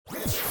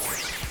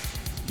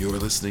You're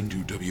listening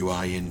to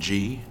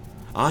WING.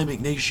 I'm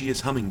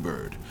Ignatius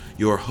Hummingbird,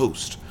 your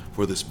host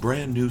for this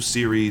brand new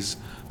series,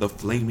 the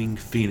Flaming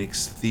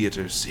Phoenix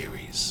Theater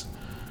Series.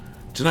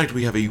 Tonight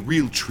we have a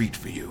real treat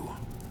for you.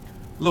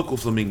 Local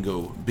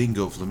flamingo,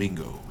 Bingo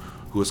Flamingo,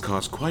 who has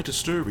caused quite a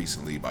stir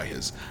recently by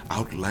his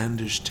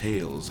outlandish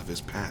tales of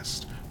his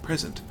past,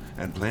 present,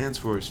 and plans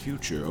for his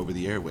future over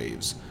the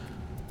airwaves,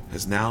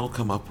 has now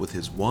come up with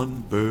his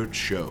one-bird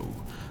show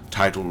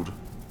titled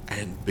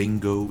And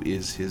Bingo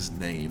Is His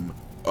Name.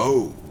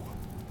 Oh!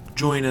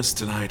 Join us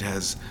tonight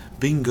as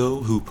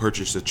Bingo, who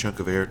purchased a chunk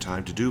of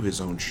airtime to do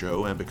his own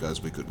show, and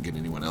because we couldn't get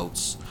anyone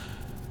else,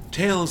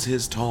 tells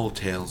his tall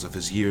tales of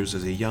his years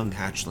as a young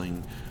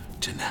hatchling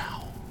to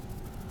now.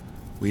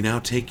 We now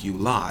take you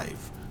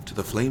live to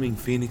the Flaming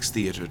Phoenix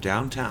Theater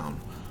downtown,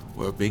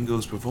 where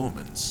Bingo's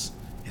performance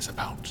is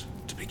about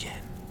to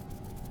begin.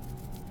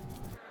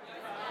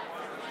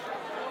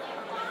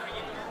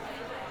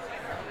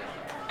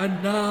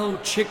 And now,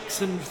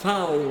 chicks and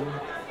fowl,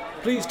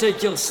 please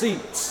take your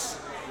seats.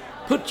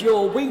 Put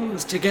your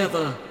wings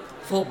together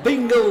for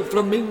Bingo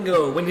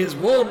Flamingo in his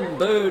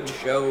one-bird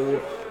show.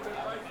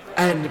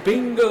 And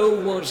Bingo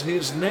was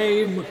his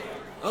name.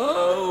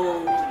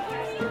 Oh!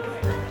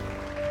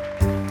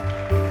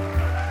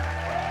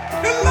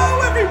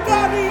 Hello,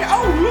 everybody!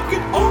 Oh, look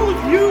at all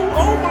of you!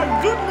 Oh, my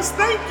goodness,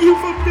 thank you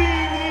for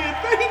being here!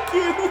 Thank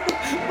you!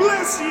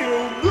 Bless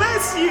you!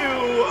 Bless you!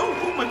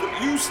 Oh my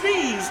goodness, you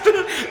sneezed!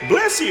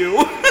 Bless you!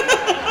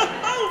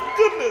 Oh,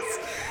 goodness!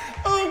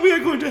 Oh, we are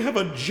going to have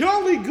a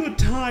jolly good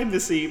time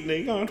this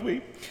evening, aren't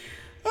we?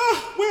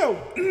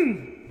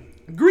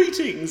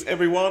 Greetings,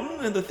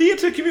 everyone, in the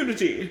theater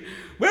community.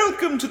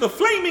 Welcome to the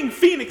Flaming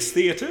Phoenix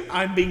Theater.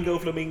 I'm Bingo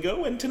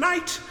Flamingo, and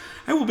tonight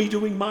I will be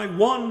doing my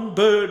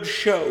one-bird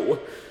show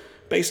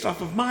based off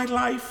of my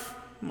life,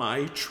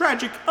 my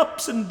tragic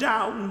ups and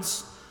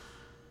downs,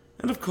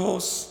 and of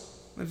course,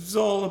 it's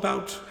all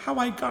about how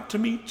I got to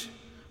meet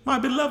my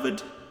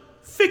beloved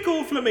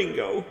Fickle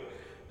Flamingo,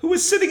 who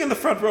is sitting in the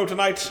front row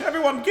tonight.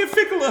 Everyone, give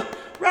Fickle a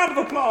round of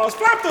applause.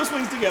 Flap those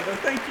wings together.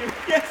 Thank you.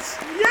 Yes,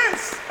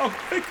 yes. Oh,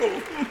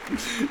 Fickle.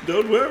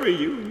 Don't worry.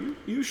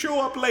 You show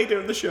up later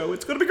in the show.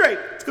 It's going to be great.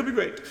 It's going to be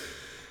great.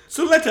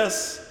 So let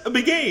us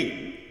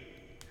begin.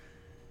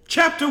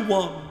 Chapter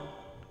 1.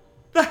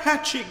 The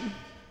hatching.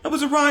 I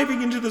was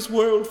arriving into this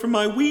world from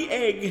my wee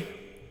egg.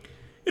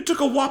 It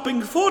took a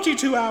whopping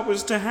 42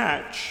 hours to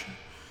hatch.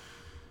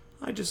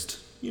 I just,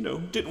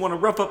 didn't want to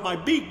rough up my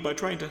beak by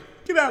trying to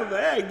get out of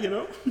the egg,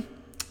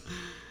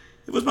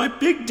 It was my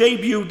big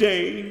debut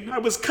day. I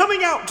was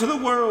coming out to the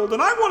world,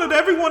 and I wanted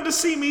everyone to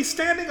see me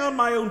standing on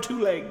my own two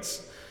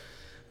legs.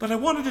 But I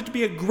wanted it to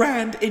be a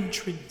grand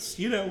entrance,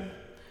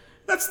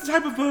 That's the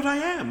type of bird I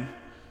am.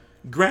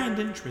 Grand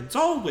entrance,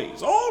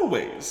 always,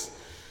 always.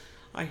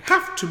 I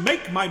have to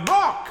make my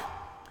mark.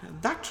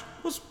 And that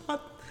was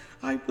what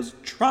I was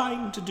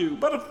trying to do.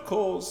 But of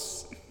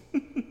course,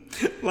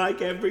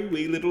 like every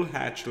wee little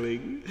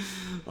hatchling,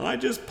 I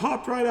just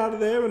popped right out of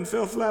there and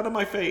fell flat on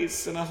my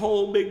face in a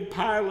whole big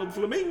pile of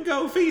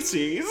flamingo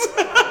feces.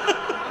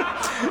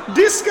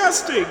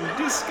 Disgusting,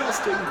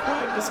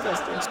 quite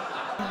disgusting.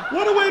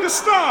 What a way to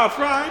start,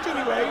 right?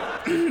 Anyway,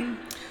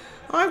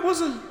 I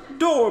was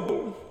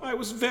adorable. I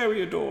was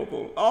very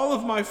adorable. All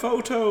of my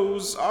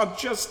photos are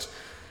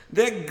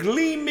they're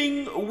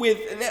gleaming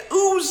they're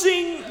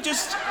oozing,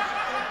 just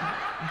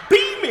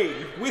beaming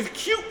with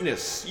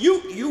cuteness.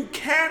 You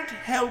can't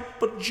help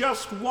but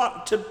just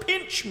want to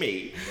pinch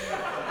me.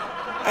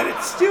 And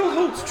it still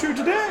holds true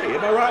today.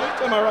 Am I right?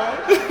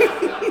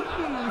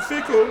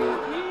 Fickle.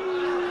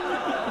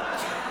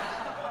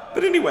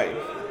 But anyway,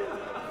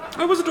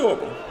 I was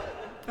adorable.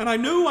 And I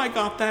knew I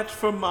got that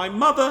from my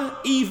mother,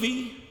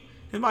 Evie,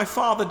 and my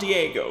father,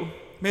 Diego.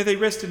 May they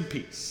rest in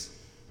peace.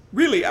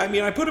 Really,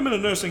 I put them in a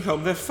nursing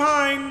home. They're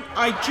fine.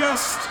 I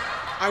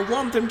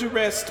want them to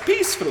rest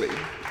peacefully.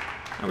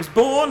 I was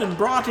born and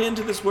brought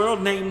into this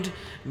world named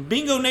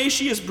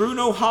Bingonatius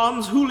Bruno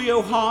Hans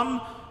Julio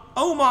Han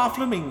Omar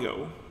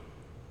Flamingo.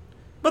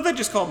 But they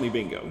just called me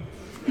Bingo.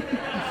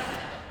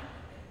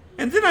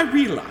 And then I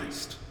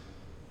realized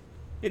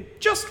it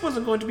just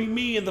wasn't going to be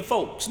me and the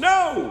folks.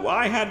 No,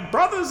 I had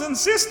brothers and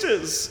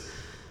sisters.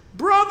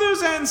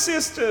 Brothers and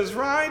sisters,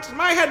 right?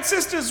 I had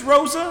sisters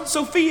Rosa,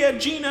 Sophia,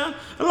 Gina,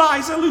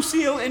 Eliza,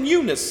 Lucille, and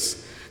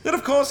Eunice. Then,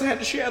 of course, I had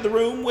to share the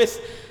room with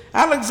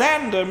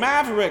Alexander,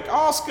 Maverick,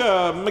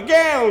 Oscar,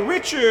 Miguel,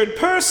 Richard,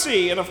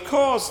 Percy, and, of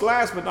course,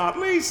 last but not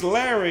least,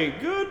 Larry.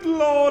 Good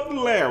Lord,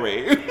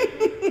 Larry.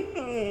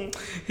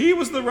 He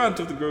was the runt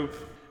of the group.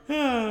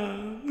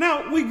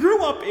 Now, we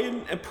grew up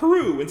in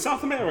Peru, in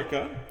South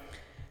America,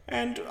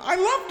 and I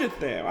loved it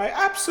there. I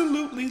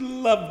absolutely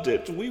loved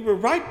it. We were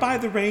right by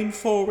the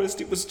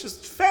rainforest. It was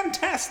just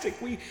fantastic.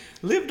 We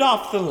lived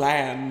off the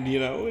land,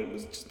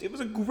 It was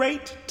a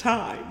great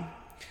time.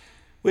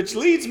 Which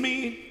leads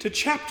me to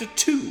Chapter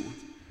 2,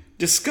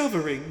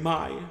 discovering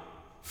my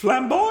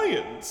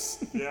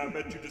flamboyance. Yeah, I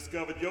bet you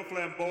discovered your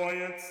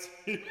flamboyance.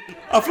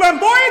 A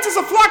flamboyance is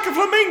a flock of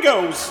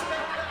flamingos,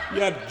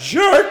 you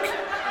jerk.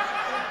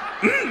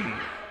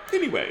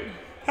 Anyway,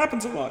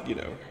 happens a lot, you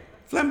know.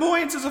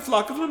 Flamboyance is a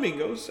flock of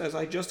flamingos, as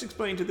I just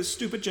explained to this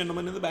stupid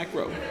gentleman in the back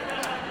row.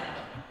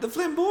 The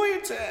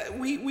flamboyants,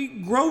 we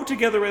grow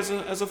together as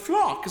a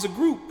flock, as a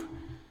group,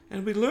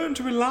 and we learn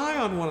to rely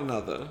on one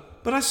another.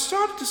 But I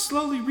started to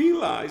slowly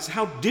realize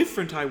how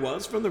different I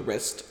was from the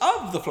rest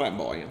of the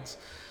flamboyants.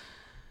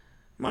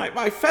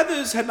 My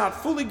feathers had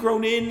not fully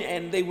grown in,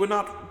 and they were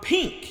not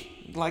pink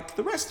like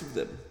the rest of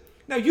them.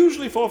 Now,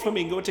 usually for a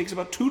flamingo, it takes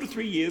about 2 to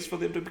 3 years for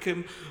them to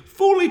become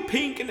fully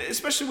pink, and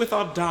especially with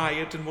our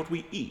diet and what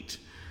we eat.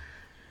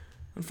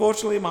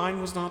 Unfortunately,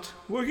 mine was not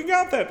working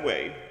out that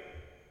way.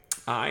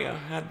 I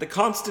had the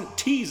constant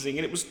teasing,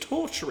 and it was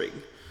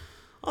torturing.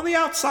 On the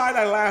outside,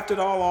 I laughed it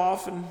all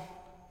off and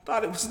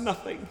thought it was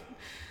nothing.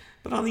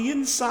 But on the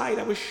inside,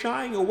 I was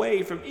shying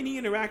away from any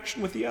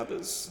interaction with the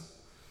others.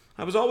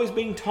 I was always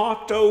being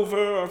talked over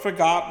or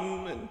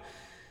forgotten, and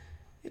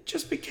it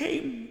just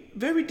became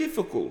very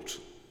difficult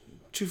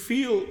to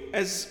feel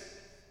as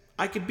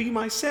I could be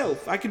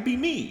myself, I could be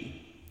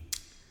me.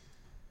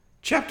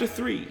 Chapter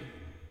 3,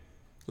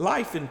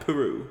 Life in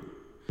Peru.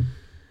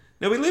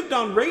 Now, we lived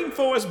on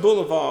Rainforest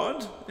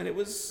Boulevard, and it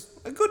was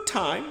a good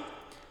time,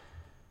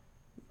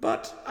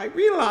 but I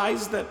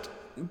realized that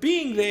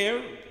being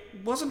there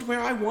wasn't where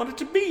I wanted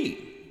to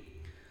be.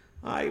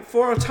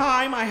 For a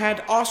time, I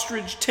had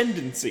ostrich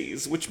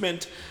tendencies, which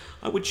meant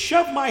I would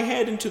shove my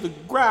head into the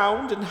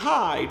ground and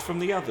hide from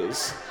the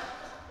others.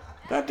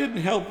 That didn't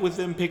help with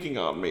them picking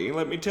on me,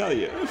 let me tell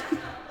you.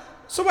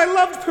 So I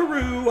loved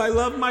Peru, I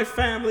loved my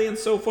family and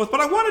so forth, but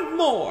I wanted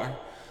more.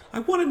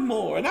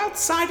 And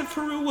outside of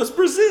Peru was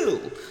Brazil.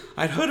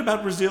 I'd heard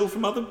about Brazil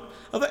from other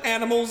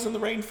animals in the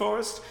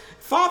rainforest.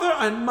 Father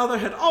and mother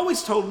had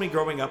always told me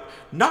growing up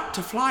not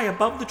to fly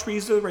above the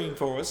trees of the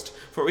rainforest,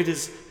 for it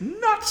is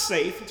not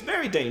safe, it's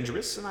very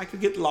dangerous, and I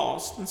could get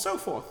lost and so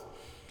forth.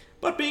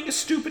 But being a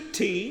stupid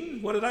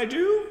teen, what did I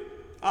do?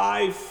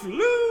 I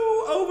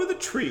flew over the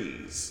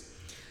trees.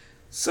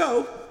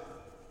 So,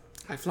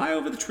 I fly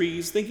over the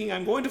trees thinking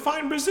I'm going to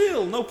find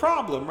Brazil, no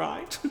problem,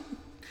 right?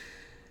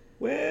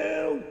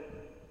 Well,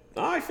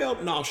 I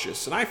felt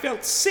nauseous and I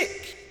felt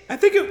sick. I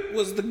think it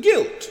was the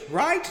guilt,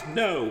 right?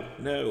 No.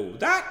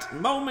 That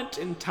moment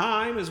in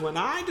time is when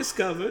I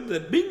discovered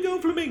that Bingo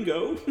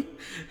Flamingo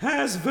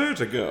has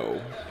vertigo,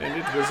 and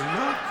it was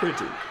not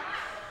pretty.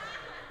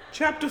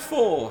 Chapter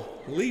 4,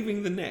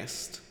 Leaving the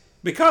Nest.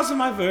 Because of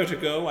my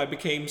vertigo, I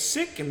became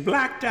sick and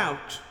blacked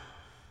out.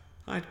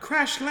 I'd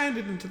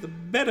crash-landed into the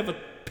bed of a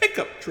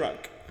pickup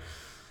truck.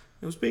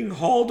 It was being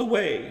hauled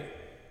away.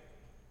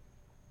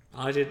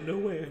 I didn't know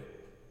where.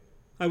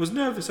 I was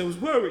nervous, I was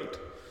worried.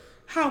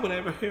 How would I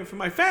ever hear from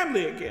my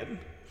family again?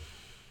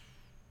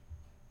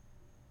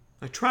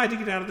 I tried to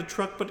get out of the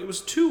truck, but it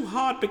was too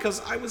hard because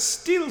I was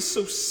still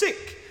so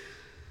sick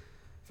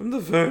from the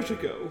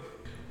vertigo.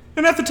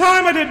 And at the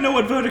time, I didn't know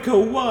what vertigo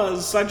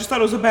was. I just thought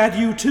it was a bad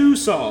U2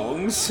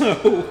 song, so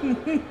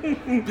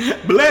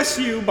bless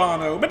you,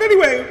 Bono. But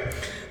anyway,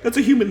 that's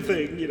a human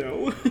thing, you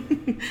know.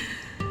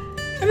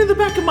 And in the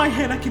back of my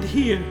head, I could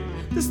hear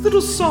this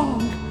little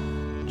song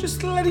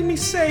just letting me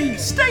say,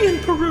 stay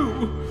in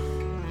Peru.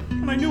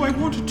 And I knew I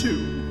wanted to.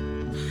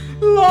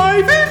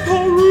 Life in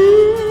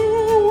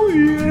Peru,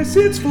 yes,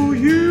 it's for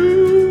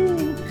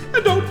you.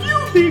 And don't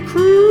you be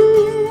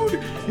crude,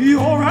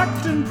 you're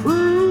acting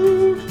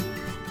prude.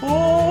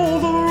 All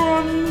the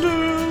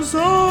wonders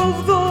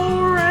of the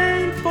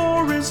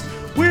rainforest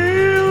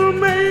will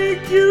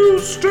make you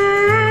stay.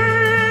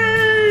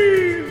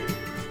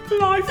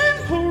 Life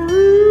in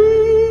Peru.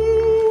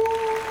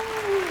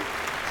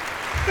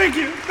 Thank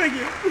you.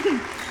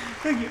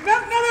 Now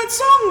that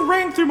song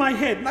rang through my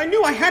head, and I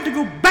knew I had to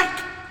go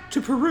back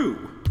to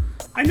Peru.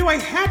 I knew I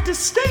had to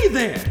stay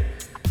there,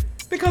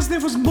 because there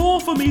was more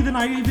for me than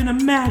I even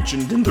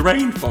imagined in the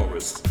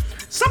rainforest.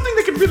 Something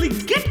that could really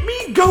get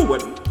me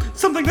going.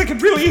 Something that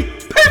could really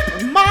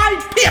pip my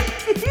pip.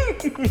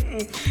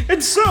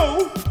 And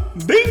so,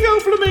 Bingo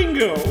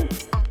Flamingo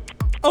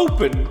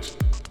opened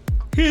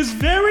his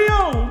very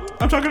own,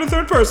 I'm talking to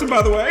third person,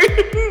 by the way,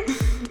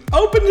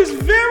 opened his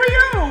very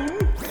own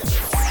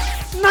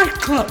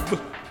nightclub.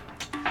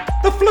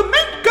 The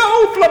Flamingo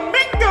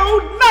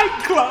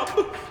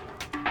Nightclub.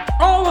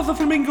 All of the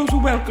flamingos were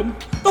welcome.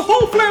 The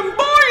whole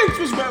flamboyance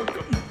was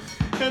welcome.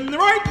 And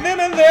right then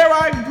and there,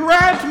 I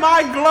grabbed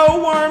my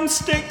glowworm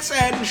sticks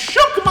and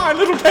shook my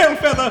little tail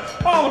feather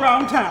all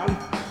around town.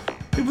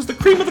 It was the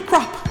cream of the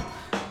crop.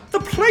 The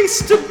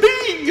place to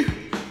be.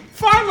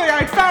 Finally,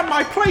 I'd found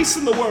my place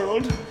in the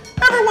world.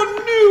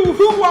 Everyone knew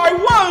who I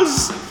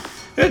was.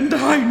 And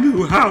I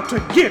knew how to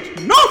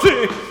get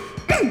naughty.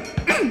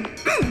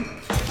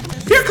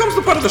 Here comes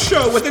the part of the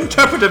show with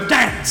interpretive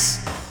dance.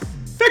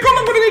 Fickle,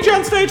 I'm going to need you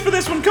on stage for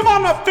this one. Come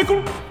on up,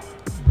 Fickle.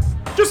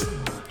 Just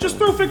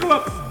throw Fickle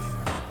up.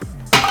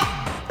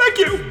 Thank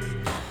you.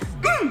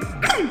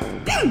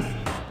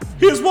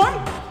 Here's one.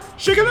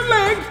 Shaking my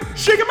leg.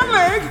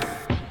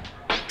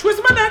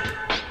 Twisting my neck.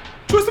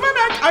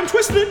 I'm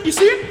twisting it. You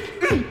see it?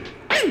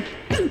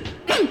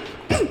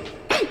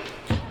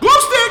 Glow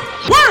stick.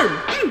 Worm.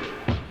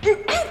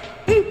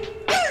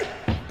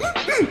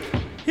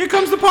 Here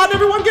comes the part,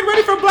 everyone. Get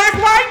ready for black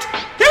light.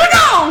 Here we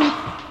go!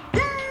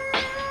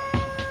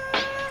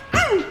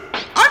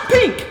 I'm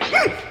pink.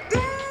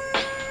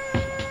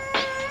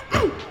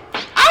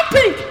 I'm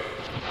pink.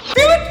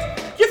 Feel it?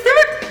 You feel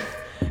it?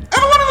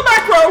 Everyone in the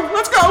back row,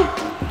 let's go.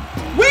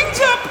 Wings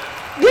up.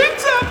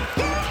 Wings up.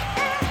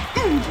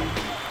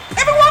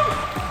 Everyone,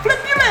 flip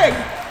your leg.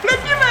 Flip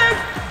your leg.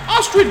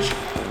 Ostrich.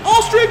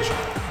 Ostrich.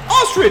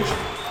 Ostrich.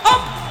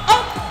 Up,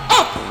 up,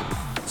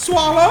 up.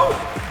 Swallow.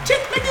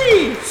 Tit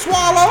McGee.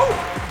 Swallow.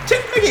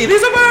 Tit McGee.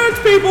 These are birds,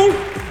 people.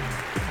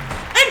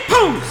 And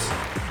pose.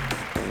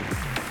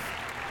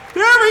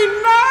 Very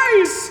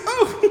nice.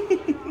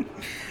 Oh,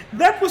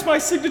 that was my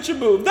signature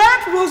move.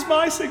 That was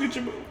my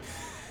signature move.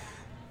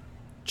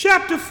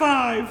 Chapter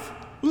 5.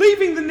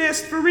 Leaving the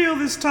nest for real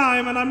this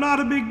time, and I'm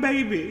not a big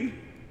baby.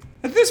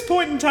 At this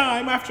point in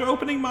time, after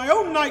opening my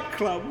own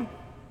nightclub,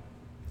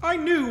 I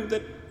knew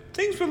that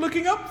things were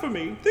looking up for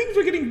me. Things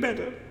were getting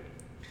better.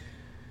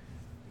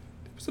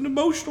 It was an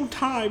emotional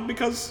time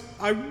because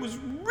I was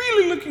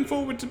really looking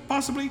forward to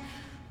possibly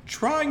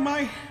trying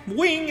my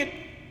wing at,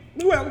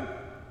 well,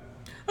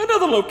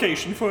 another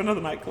location for another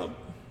nightclub.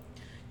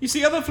 You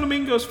see, other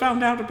flamingos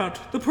found out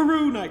about the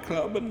Peru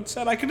nightclub and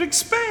said I could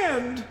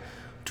expand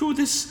to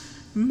this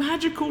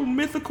magical,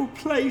 mythical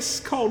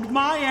place called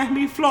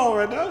Miami,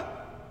 Florida.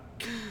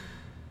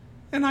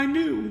 And I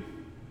knew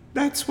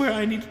that's where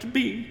I needed to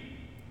be.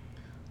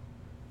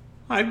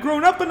 I'd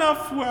grown up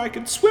enough where I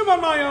could swim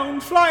on my own,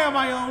 fly on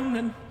my own,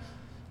 and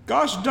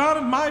gosh darn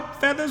it, my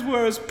feathers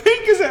were as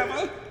pink as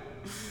ever.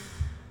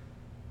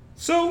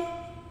 So,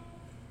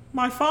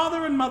 my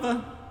father and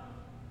mother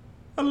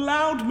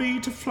allowed me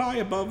to fly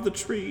above the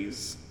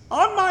trees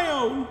on my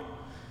own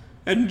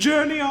and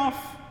journey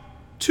off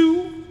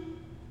to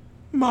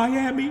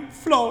Miami,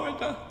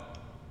 Florida.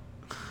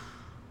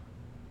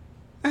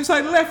 As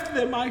I left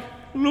them, I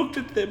looked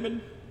at them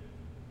and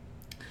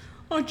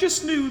I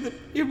just knew that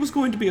it was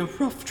going to be a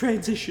rough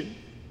transition.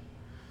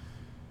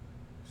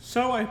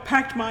 So I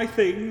packed my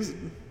things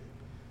and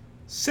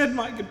said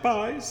my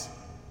goodbyes,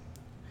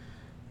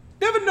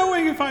 never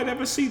knowing if I'd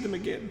ever see them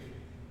again.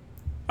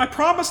 I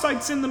promised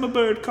I'd send them a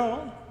bird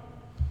call.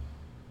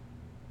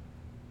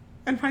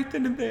 And right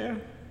then and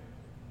there,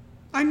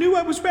 I knew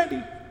I was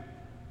ready.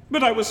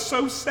 But I was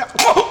so sad.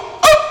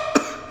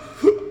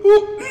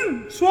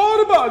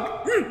 Swallowed a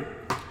bug. Can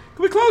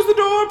we close the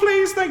door,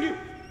 please? Thank you.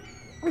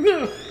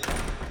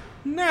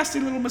 Nasty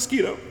little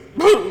mosquito.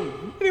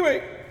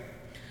 Anyway,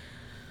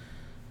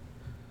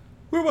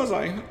 where was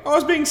I? I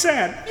was being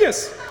sad.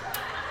 Yes.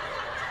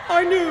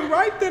 I knew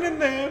right then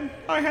and there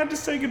I had to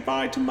say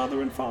goodbye to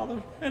mother and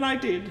father, and I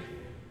did.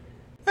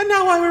 And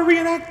now I will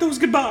reenact those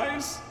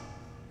goodbyes.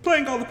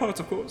 Playing all the parts,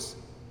 of course.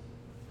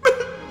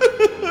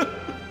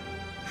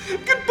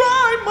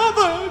 Goodbye,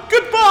 Mother!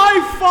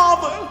 Goodbye,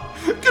 Father!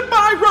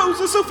 Goodbye,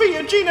 Rosa,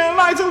 Sophia, Gina,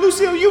 Eliza,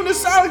 Lucio,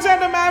 Eunice,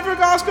 Alexander, Maverick,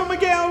 Oscar,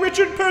 Miguel,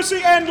 Richard,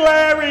 Percy, and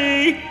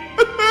Larry!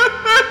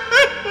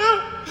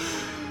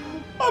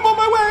 I'm on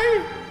my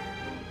way!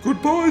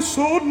 Goodbye,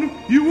 son.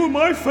 You were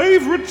my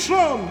favorite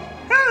son.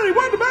 Harry,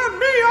 what about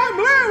me? I'm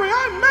Larry.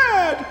 I'm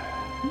mad.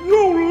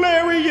 No,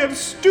 Larry, you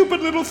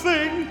stupid little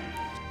thing.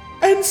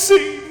 And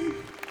scene.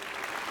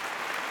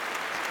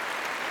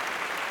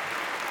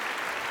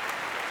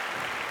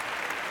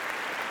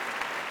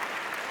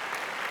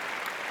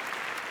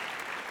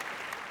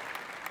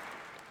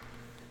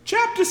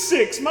 Chapter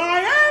 6,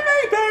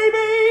 Miami,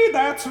 baby!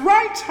 That's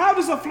right. How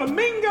does a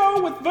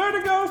flamingo with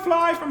vertigo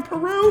fly from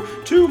Peru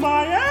to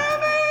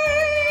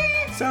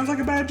Miami? Sounds like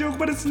a bad joke,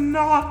 but it's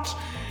not.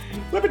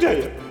 Let me tell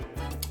you.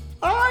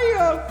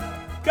 I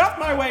got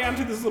my way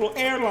onto this little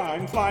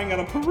airline flying out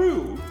of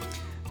Peru.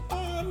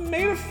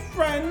 Made a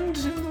friend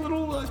in the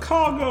little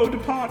cargo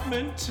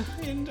department,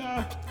 and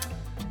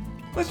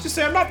let's just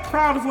say I'm not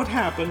proud of what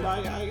happened.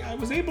 I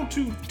was able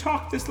to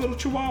talk this little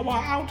chihuahua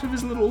out of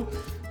his little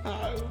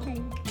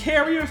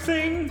carrier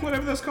thing,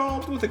 whatever that's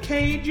called, with a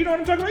cage. You know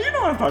what I'm talking about? You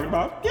know what I'm talking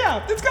about.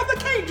 Yeah, it's got the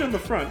cage on the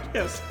front.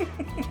 Yes.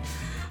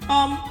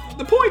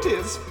 The point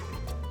is,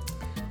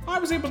 I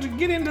was able to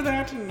get into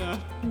that, and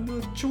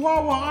the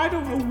chihuahua, I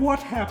don't know what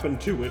happened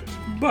to it,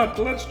 but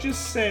let's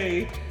just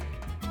say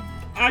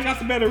I got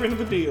the better end of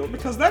the deal,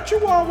 because that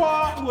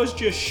chihuahua was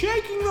just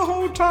shaking the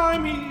whole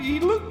time. He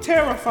looked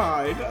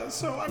terrified,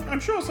 so I'm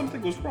sure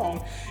something was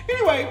wrong.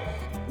 Anyway,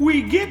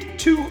 we get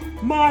to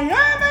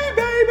Miami,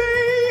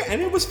 baby,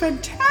 and it was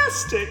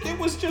fantastic. It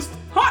was just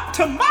hot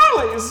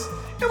tamales.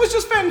 It was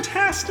just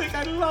fantastic.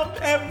 I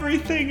loved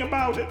everything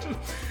about it.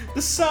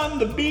 The sun,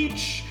 the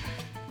beach,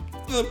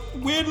 the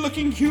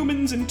weird-looking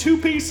humans in two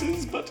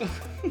pieces, but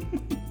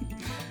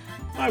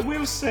I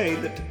will say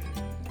that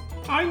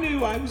I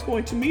knew I was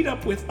going to meet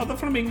up with other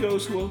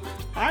flamingos who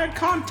I had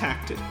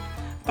contacted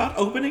about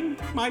opening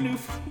my new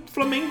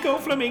Flamingo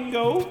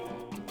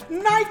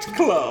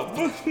nightclub.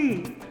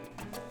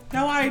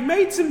 Now, I had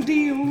made some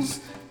deals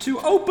to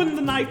open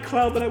the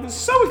nightclub, and I was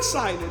so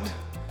excited.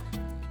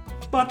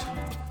 But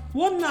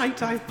one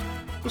night I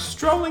was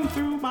strolling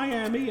through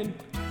Miami, and,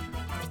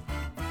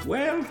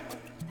 well,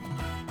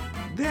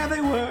 there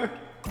they were.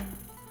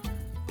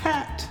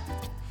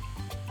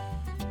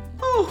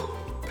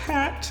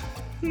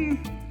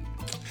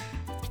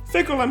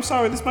 Fickle, I'm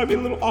sorry, this might be a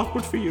little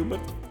awkward for you, but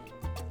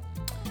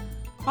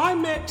I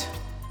met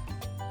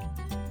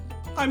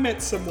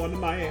someone in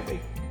Miami.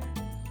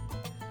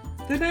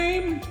 The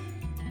name,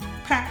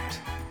 Pat,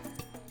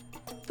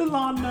 the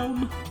lawn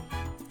gnome.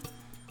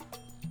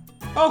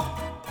 Oh,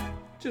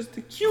 just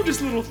the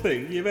cutest little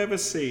thing you've ever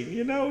seen,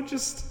 you know,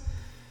 just...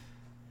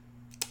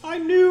 I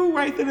knew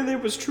right then and there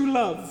was true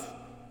love.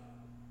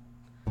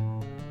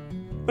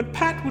 But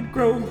Pat would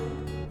grow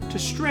to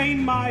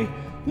strain my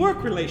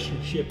work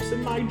relationships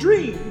and my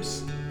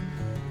dreams.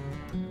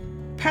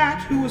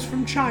 Pat, who was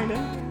from China,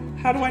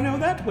 how do I know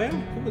that? Well,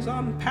 it was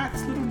on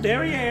Pat's little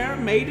derriere,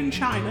 made in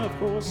China, of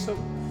course, so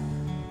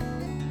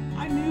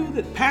I knew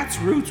that Pat's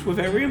roots were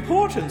very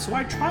important, so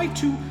I tried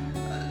to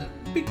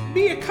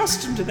be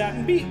accustomed to that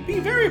and be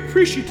very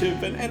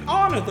appreciative and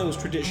honor those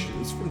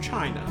traditions from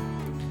China.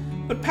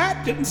 But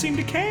Pat didn't seem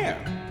to care.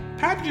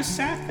 Pat just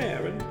sat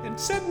there and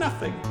said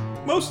nothing,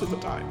 most of the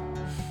time.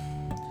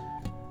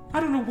 I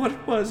don't know what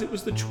it was. It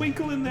was the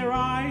twinkle in their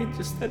eye,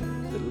 just that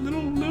the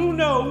little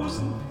nose,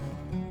 and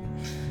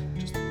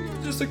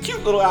just the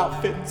cute little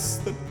outfits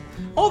that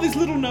all these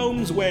little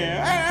gnomes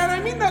wear. And I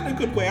mean that in a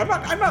good way.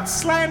 I'm not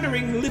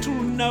slandering little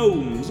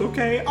gnomes,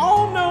 okay?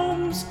 All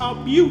gnomes are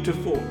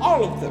beautiful,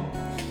 all of them.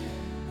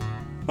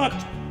 But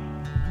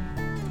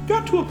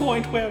got to a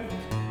point where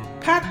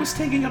Pat was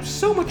taking up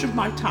so much of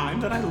my time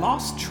that I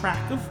lost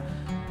track of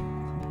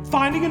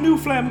finding a new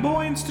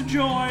flamboyance to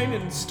join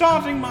and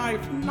starting my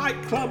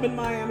nightclub in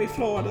Miami,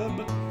 Florida,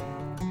 but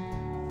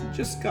it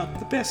just got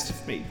the best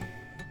of me.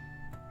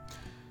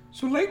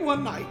 So late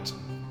one night,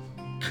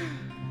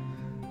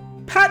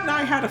 Pat and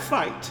I had a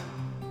fight,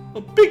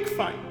 a big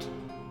fight.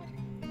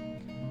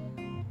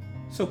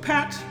 So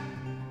Pat,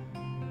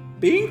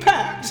 being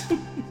Pat,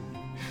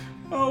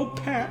 oh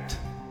Pat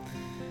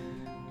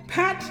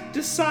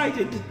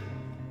decided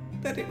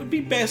that it would be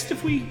best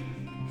if we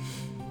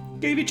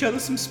gave each other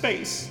some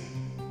space.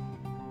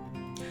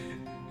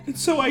 And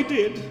so I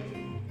did.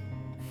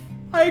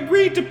 I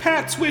agreed to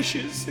Pat's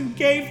wishes and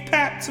gave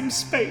Pat some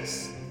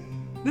space.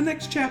 The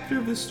next chapter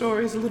of this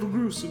story is a little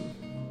gruesome.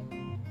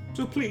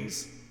 So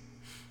please,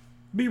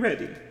 be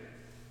ready.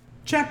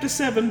 Chapter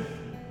 7,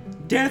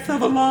 Death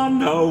of a Lawn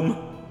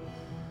Gnome.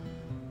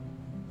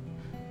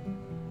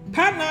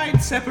 Pat and I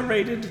had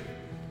separated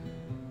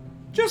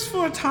just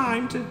for a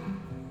time to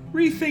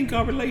rethink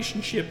our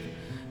relationship.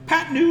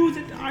 Pat knew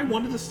that I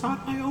wanted to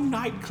start my own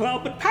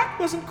nightclub, but Pat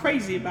wasn't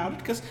crazy about it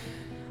because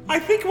I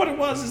think what it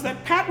was is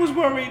that Pat was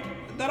worried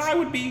that I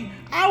would be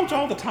out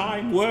all the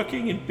time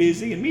working and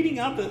busy and meeting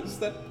others,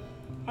 that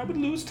I would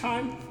lose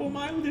time for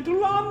my little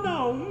lawn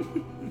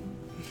gnome.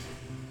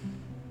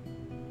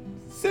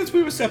 Since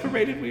we were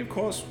separated, we of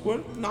course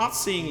were not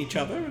seeing each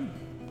other, and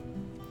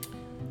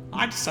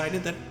I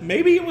decided that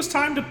maybe it was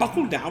time to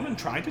buckle down and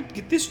try to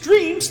get this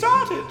dream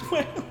started.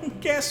 Well,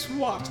 guess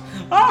what?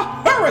 A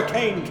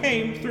hurricane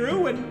came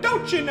through and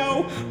don't you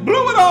know,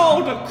 blew it all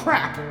to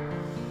crap.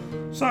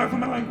 Sorry for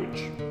my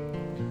language.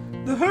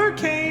 The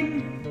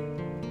hurricane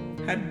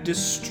had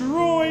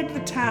destroyed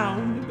the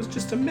town. It was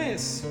just a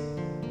mess.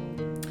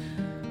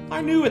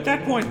 I knew at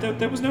that point that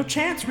there was no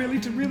chance really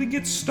to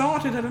get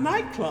started at a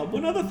nightclub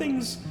when other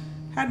things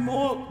had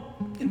more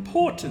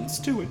importance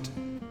to it.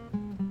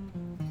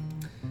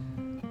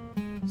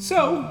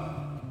 So,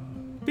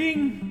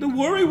 being the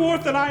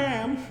worrywart that I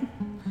am,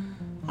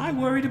 I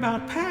worried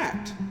about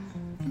Pat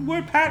and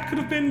where Pat could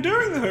have been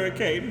during the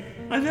hurricane.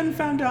 I then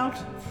found out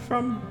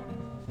from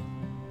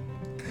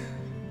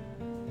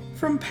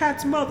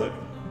Pat's mother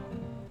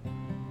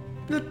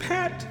that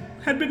Pat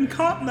had been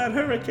caught in that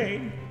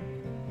hurricane.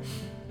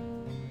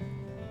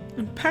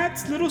 And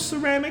Pat's little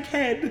ceramic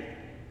head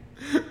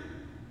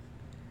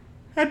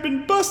had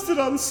been busted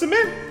on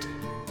cement.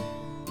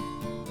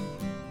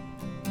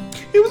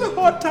 It was a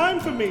hard time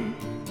for me.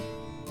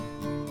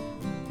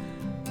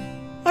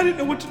 I didn't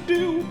know what to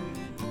do.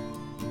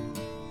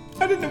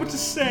 I didn't know what to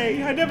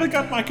say. I never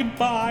got my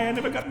goodbye. I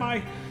never got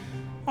my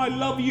I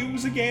love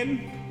yous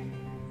again.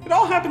 It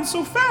all happened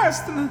so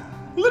fast in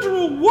a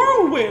literal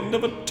whirlwind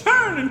of a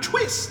turn and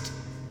twist.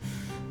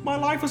 My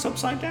life was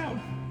upside down.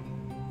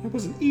 I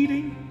wasn't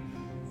eating,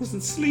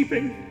 wasn't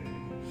sleeping.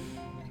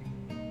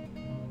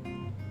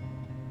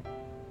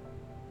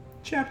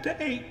 Chapter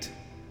 8.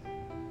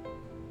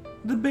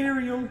 The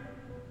burial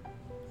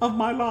of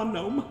my lawn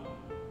gnome.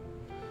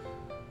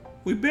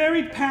 We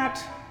buried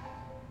Pat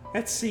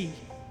at sea.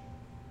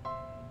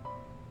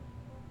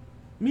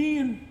 Me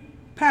and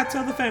Pat's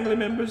other family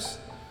members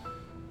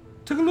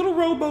took a little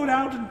rowboat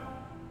out and,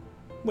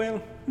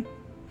 well,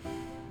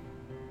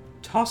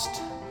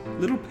 tossed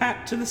little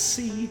Pat to the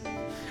sea.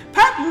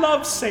 Pat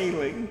loved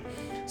sailing.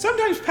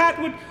 Sometimes Pat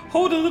would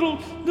hold a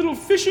little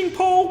fishing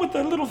pole with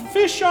a little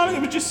fish on it.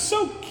 It was just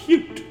so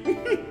cute.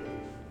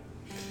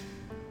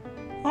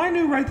 I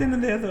knew right then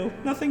and there, though,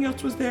 nothing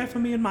else was there for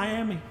me in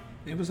Miami.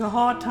 It was a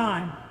hard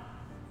time.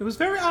 It was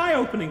very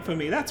eye-opening for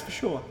me, that's for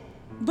sure.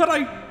 But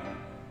I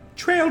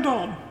trailed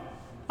on.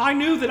 I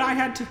knew that I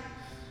had to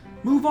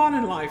move on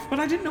in life, but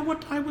I didn't know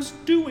what I was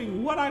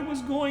doing, what I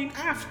was going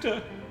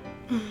after.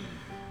 And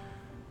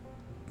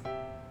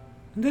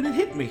then it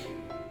hit me.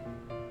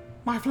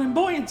 My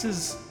flamboyance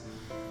is...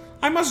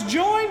 I must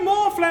join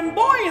more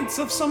flamboyance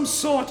of some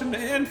sort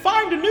and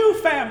find a new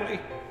family.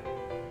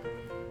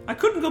 I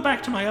couldn't go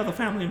back to my other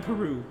family in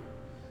Peru.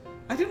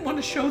 I didn't want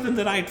to show them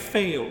that I'd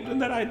failed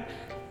and that I'd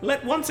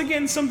let once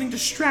again something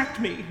distract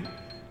me,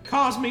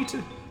 cause me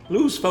to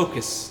lose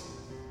focus.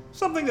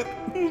 Something that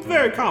is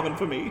very common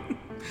for me.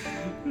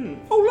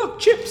 Oh, look,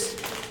 chips.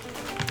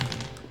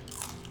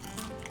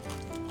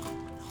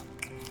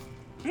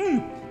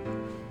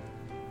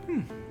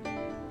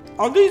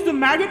 Are these the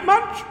Maggot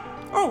Munch?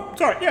 Oh,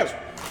 sorry, yes.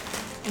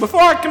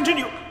 Before I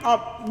continue,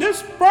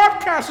 this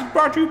broadcast is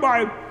brought to you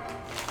by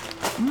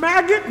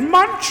Maggot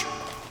Munch,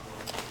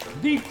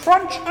 the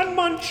crunch and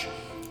munch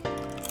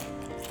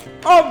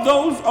of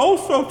those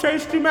oh-so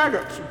tasty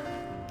maggots.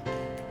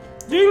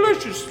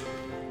 Delicious.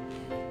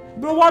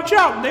 But watch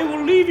out, they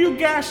will leave you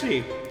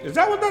gassy. Is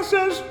that what that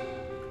says?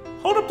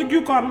 Hold up the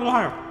cue card a little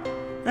higher.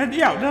 And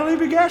yeah, they'll leave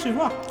you gassy.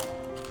 Wow.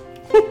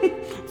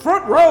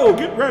 Front row,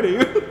 get ready.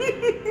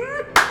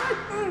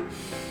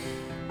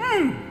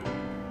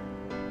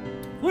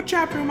 What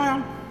chapter am I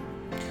on?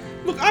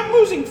 Look, I'm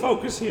losing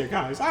focus here,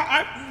 guys.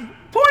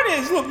 Point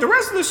is, look, the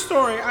rest of the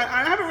story,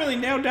 I haven't really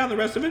nailed down the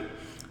rest of it.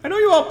 I know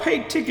you all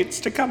paid tickets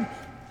to come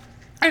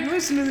and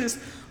listen to this.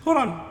 Hold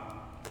on.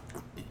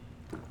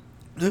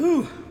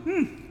 Ooh.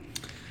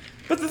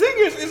 But the thing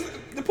is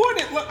the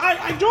point is, look,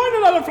 I joined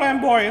another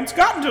flamboyance,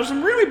 got into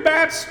some really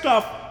bad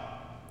stuff,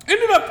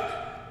 ended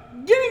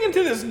up getting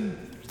into this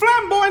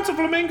flamboyance of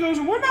flamingos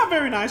who were not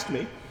very nice to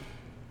me.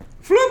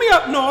 Flew me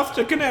up north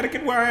to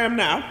Connecticut, where I am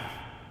now.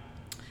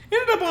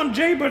 Ended up on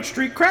Jaybird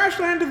Street, crash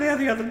landed there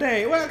the other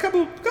day, well, a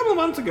couple of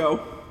months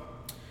ago.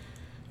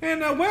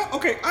 And, well,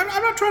 okay, I'm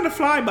not trying to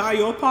fly by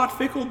your pot,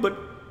 Fickle, but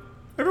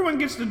everyone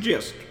gets the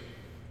gist.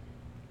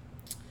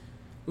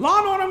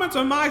 Lawn ornaments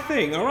are my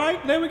thing, all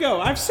right? There we go.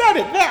 I've said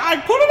it. There, I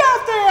put it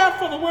out there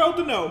for the world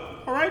to know,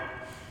 all right?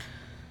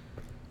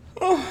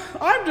 Oh,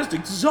 I'm just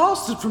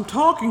exhausted from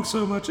talking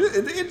so much.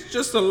 It's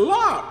just a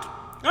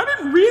lot. I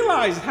didn't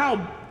realize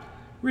how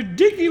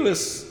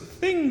ridiculous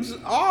things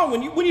are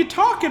when you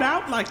talk it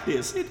out like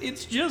this.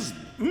 It's just,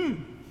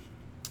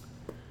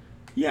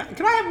 Yeah,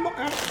 can I have more?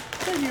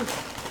 Thank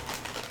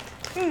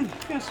you.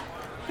 Yes.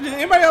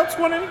 Anybody else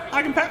want any?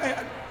 I can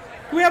pack.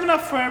 Do we have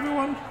enough for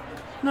everyone?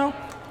 No?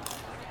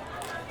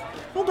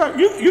 Okay,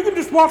 you can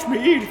just watch me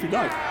eat if you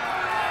like.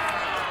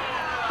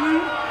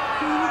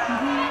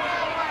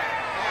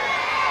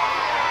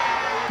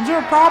 Is there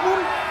a problem?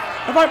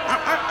 If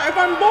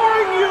I'm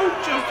boring you,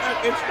 just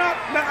it's not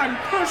that I'm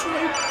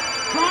personally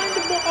trying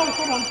to bore. Oh,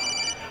 hold on.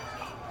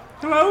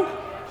 Hello?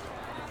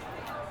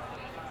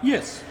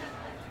 Yes.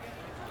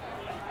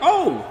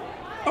 Oh,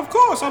 of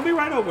course, I'll be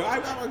right over.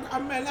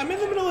 I'm in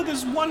the middle of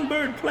this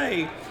one-bird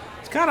play.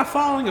 It's kind of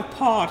falling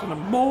apart, and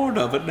I'm bored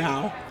of it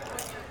now.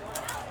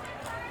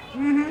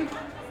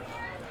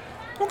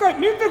 Okay,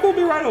 me and Vic will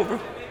be right over.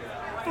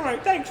 All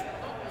right, thanks.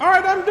 All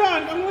right, I'm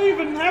done. I'm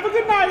leaving. Have a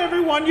good night,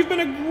 everyone. You've been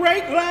a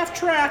great laugh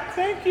track.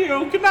 Thank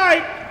you. Good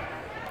night.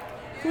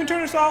 Can we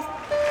turn this off?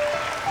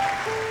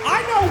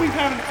 I know we've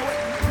had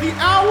the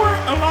hour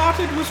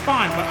allotted was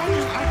fine, but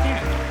I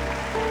can't.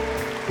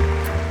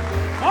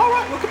 All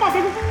right, well, come on,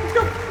 Vic. Let's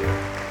go.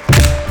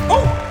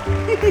 Oh,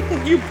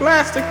 you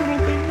plastic little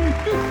thing.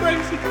 You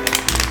crazy.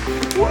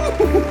 Woo.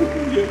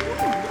 Yeah.